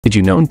Did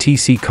you know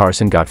T.C.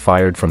 Carson got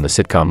fired from the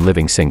sitcom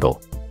Living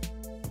Single?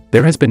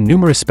 There has been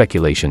numerous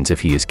speculations if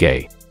he is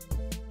gay.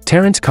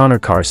 Terrence Connor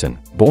Carson,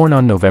 born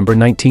on November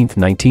 19,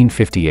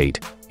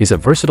 1958, is a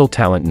versatile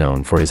talent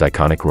known for his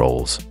iconic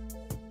roles.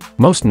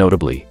 Most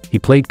notably, he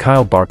played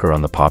Kyle Barker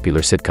on the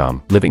popular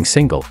sitcom Living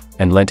Single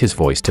and lent his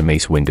voice to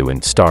Mace Windu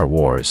in Star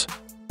Wars.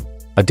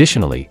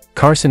 Additionally,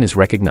 Carson is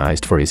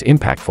recognized for his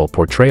impactful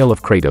portrayal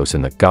of Kratos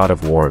in the God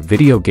of War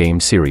video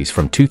game series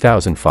from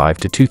 2005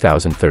 to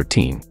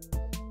 2013.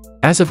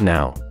 As of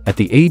now, at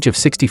the age of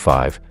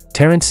 65,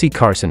 Terrence C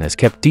Carson has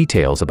kept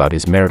details about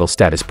his marital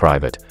status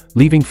private,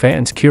 leaving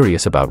fans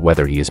curious about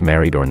whether he is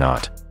married or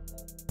not.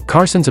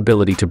 Carson's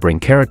ability to bring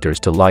characters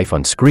to life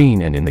on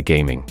screen and in the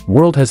gaming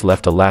world has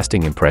left a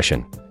lasting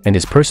impression, and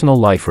his personal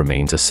life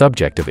remains a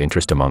subject of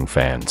interest among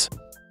fans.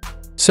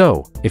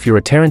 So, if you're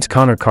a Terrence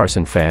Connor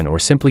Carson fan or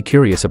simply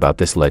curious about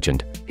this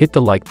legend, hit the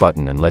like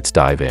button and let's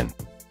dive in.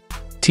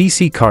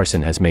 T.C.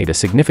 Carson has made a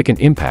significant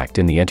impact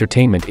in the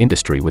entertainment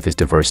industry with his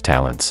diverse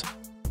talents.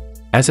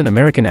 As an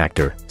American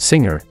actor,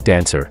 singer,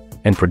 dancer,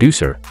 and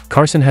producer,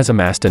 Carson has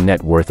amassed a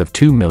net worth of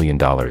 $2 million.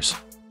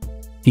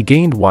 He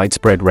gained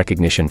widespread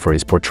recognition for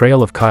his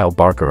portrayal of Kyle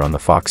Barker on the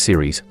Fox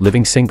series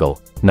Living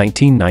Single,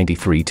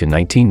 1993 to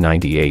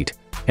 1998,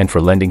 and for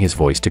lending his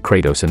voice to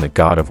Kratos in the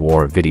God of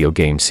War video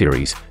game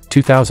series,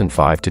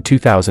 2005 to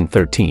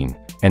 2013,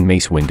 and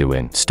Mace Windu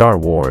in Star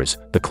Wars: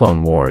 The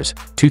Clone Wars,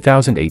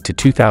 2008 to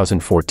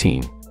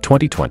 2014,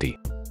 2020.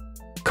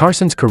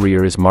 Carson's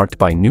career is marked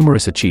by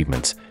numerous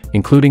achievements,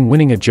 including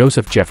winning a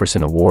Joseph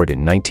Jefferson Award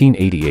in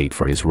 1988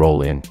 for his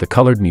role in The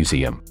Colored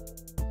Museum.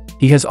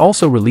 He has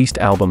also released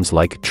albums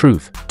like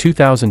Truth,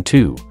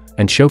 2002,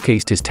 and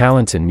showcased his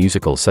talents in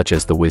musicals such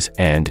as The Wiz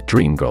and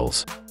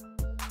Dreamgirls.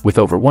 With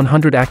over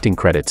 100 acting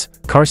credits,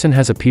 Carson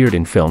has appeared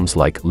in films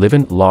like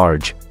Livin'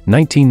 Large,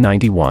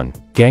 1991,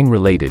 Gang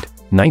Related,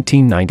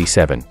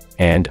 1997,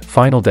 and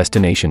Final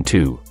Destination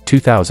 2,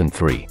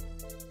 2003.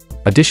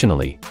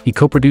 Additionally, he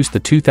co-produced the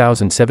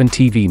 2007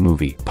 TV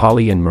movie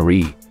Polly and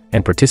Marie,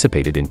 and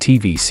participated in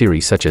TV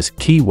series such as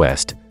Key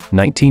West,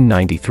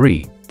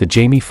 1993, The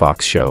Jamie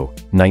Foxx Show,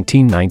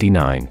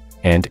 1999,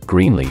 and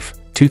Greenleaf,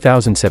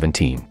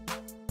 2017.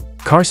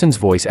 Carson's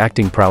voice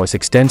acting prowess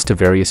extends to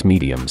various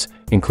mediums,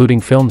 including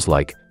films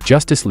like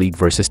Justice League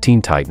vs.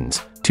 Teen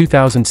Titans,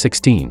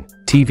 2016,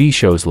 TV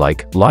shows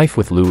like Life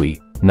with Louie,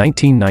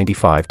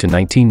 1995 to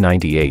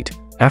 1998,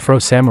 Afro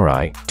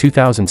Samurai,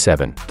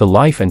 2007, The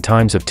Life and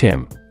Times of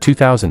Tim,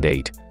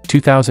 2008,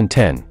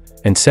 2010,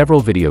 and several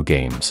video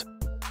games.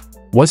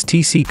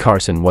 T.C.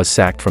 Carson was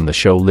sacked from the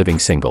show Living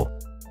Single.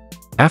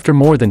 After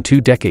more than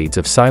 2 decades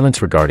of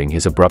silence regarding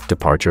his abrupt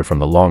departure from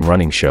the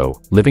long-running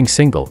show, Living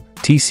Single,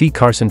 T.C.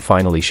 Carson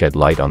finally shed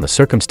light on the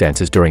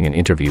circumstances during an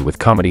interview with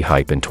Comedy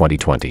Hype in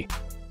 2020.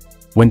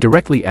 When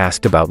directly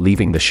asked about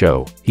leaving the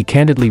show, he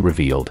candidly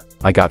revealed,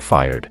 "I got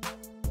fired."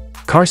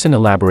 Carson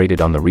elaborated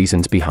on the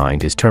reasons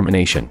behind his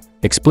termination,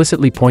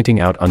 explicitly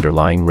pointing out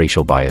underlying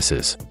racial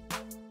biases.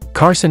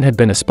 Carson had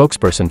been a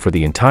spokesperson for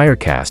the entire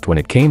cast when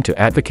it came to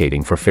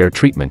advocating for fair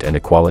treatment and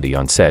equality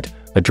on set,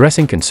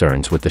 addressing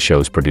concerns with the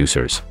show's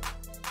producers.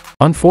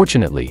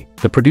 Unfortunately,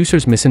 the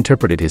producers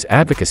misinterpreted his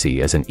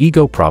advocacy as an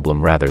ego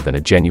problem rather than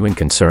a genuine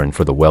concern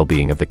for the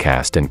well-being of the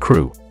cast and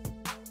crew.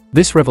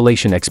 This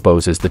revelation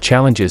exposes the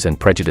challenges and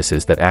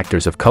prejudices that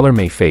actors of color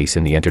may face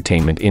in the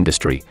entertainment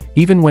industry,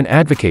 even when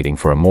advocating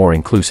for a more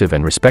inclusive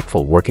and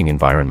respectful working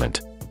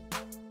environment.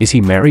 Is he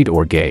married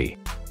or gay?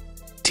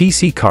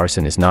 T.C.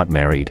 Carson is not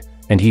married,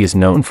 and he is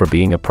known for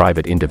being a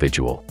private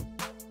individual.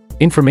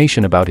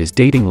 Information about his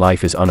dating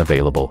life is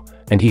unavailable,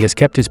 and he has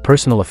kept his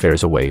personal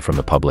affairs away from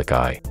the public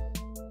eye.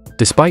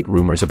 Despite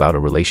rumors about a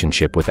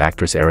relationship with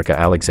actress Erica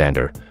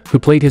Alexander, who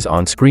played his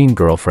on-screen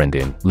girlfriend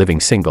in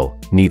Living Single,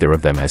 neither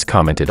of them has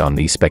commented on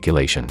these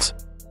speculations.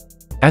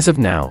 As of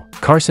now,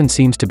 Carson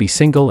seems to be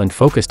single and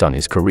focused on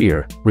his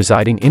career,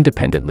 residing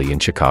independently in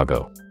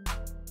Chicago.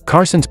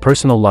 Carson's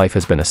personal life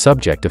has been a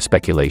subject of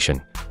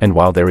speculation, and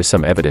while there is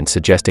some evidence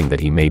suggesting that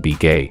he may be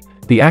gay,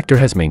 the actor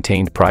has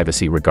maintained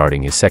privacy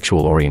regarding his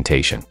sexual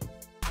orientation.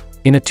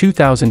 In a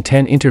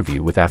 2010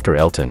 interview with After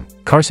Elton,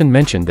 Carson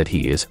mentioned that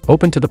he is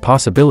open to the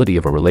possibility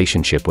of a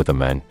relationship with a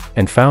man,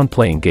 and found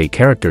playing gay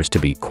characters to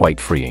be quite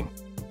freeing.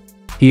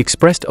 He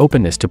expressed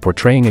openness to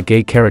portraying a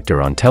gay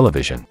character on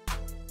television.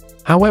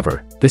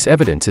 However, this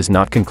evidence is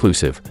not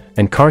conclusive,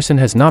 and Carson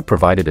has not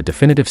provided a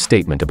definitive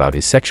statement about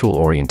his sexual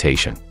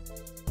orientation.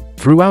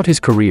 Throughout his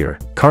career,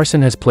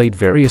 Carson has played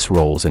various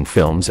roles in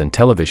films and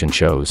television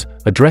shows,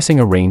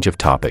 addressing a range of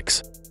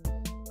topics.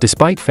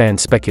 Despite fan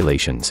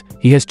speculations,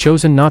 he has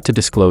chosen not to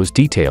disclose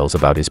details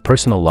about his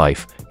personal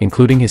life,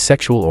 including his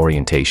sexual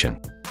orientation.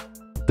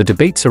 The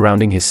debate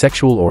surrounding his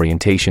sexual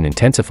orientation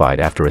intensified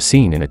after a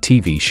scene in a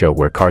TV show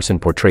where Carson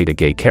portrayed a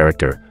gay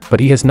character, but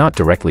he has not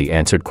directly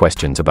answered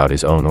questions about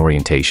his own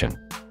orientation.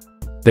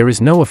 There is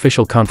no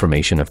official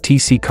confirmation of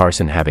T.C.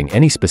 Carson having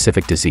any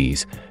specific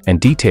disease, and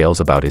details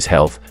about his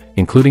health,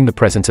 including the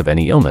presence of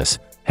any illness,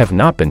 have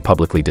not been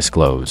publicly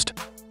disclosed.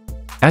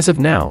 As of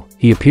now,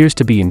 he appears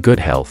to be in good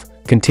health,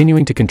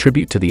 continuing to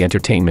contribute to the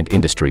entertainment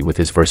industry with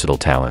his versatile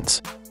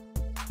talents.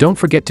 Don't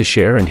forget to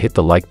share and hit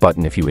the like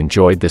button if you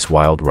enjoyed this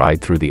wild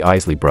ride through the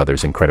Isley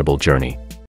brothers' incredible journey.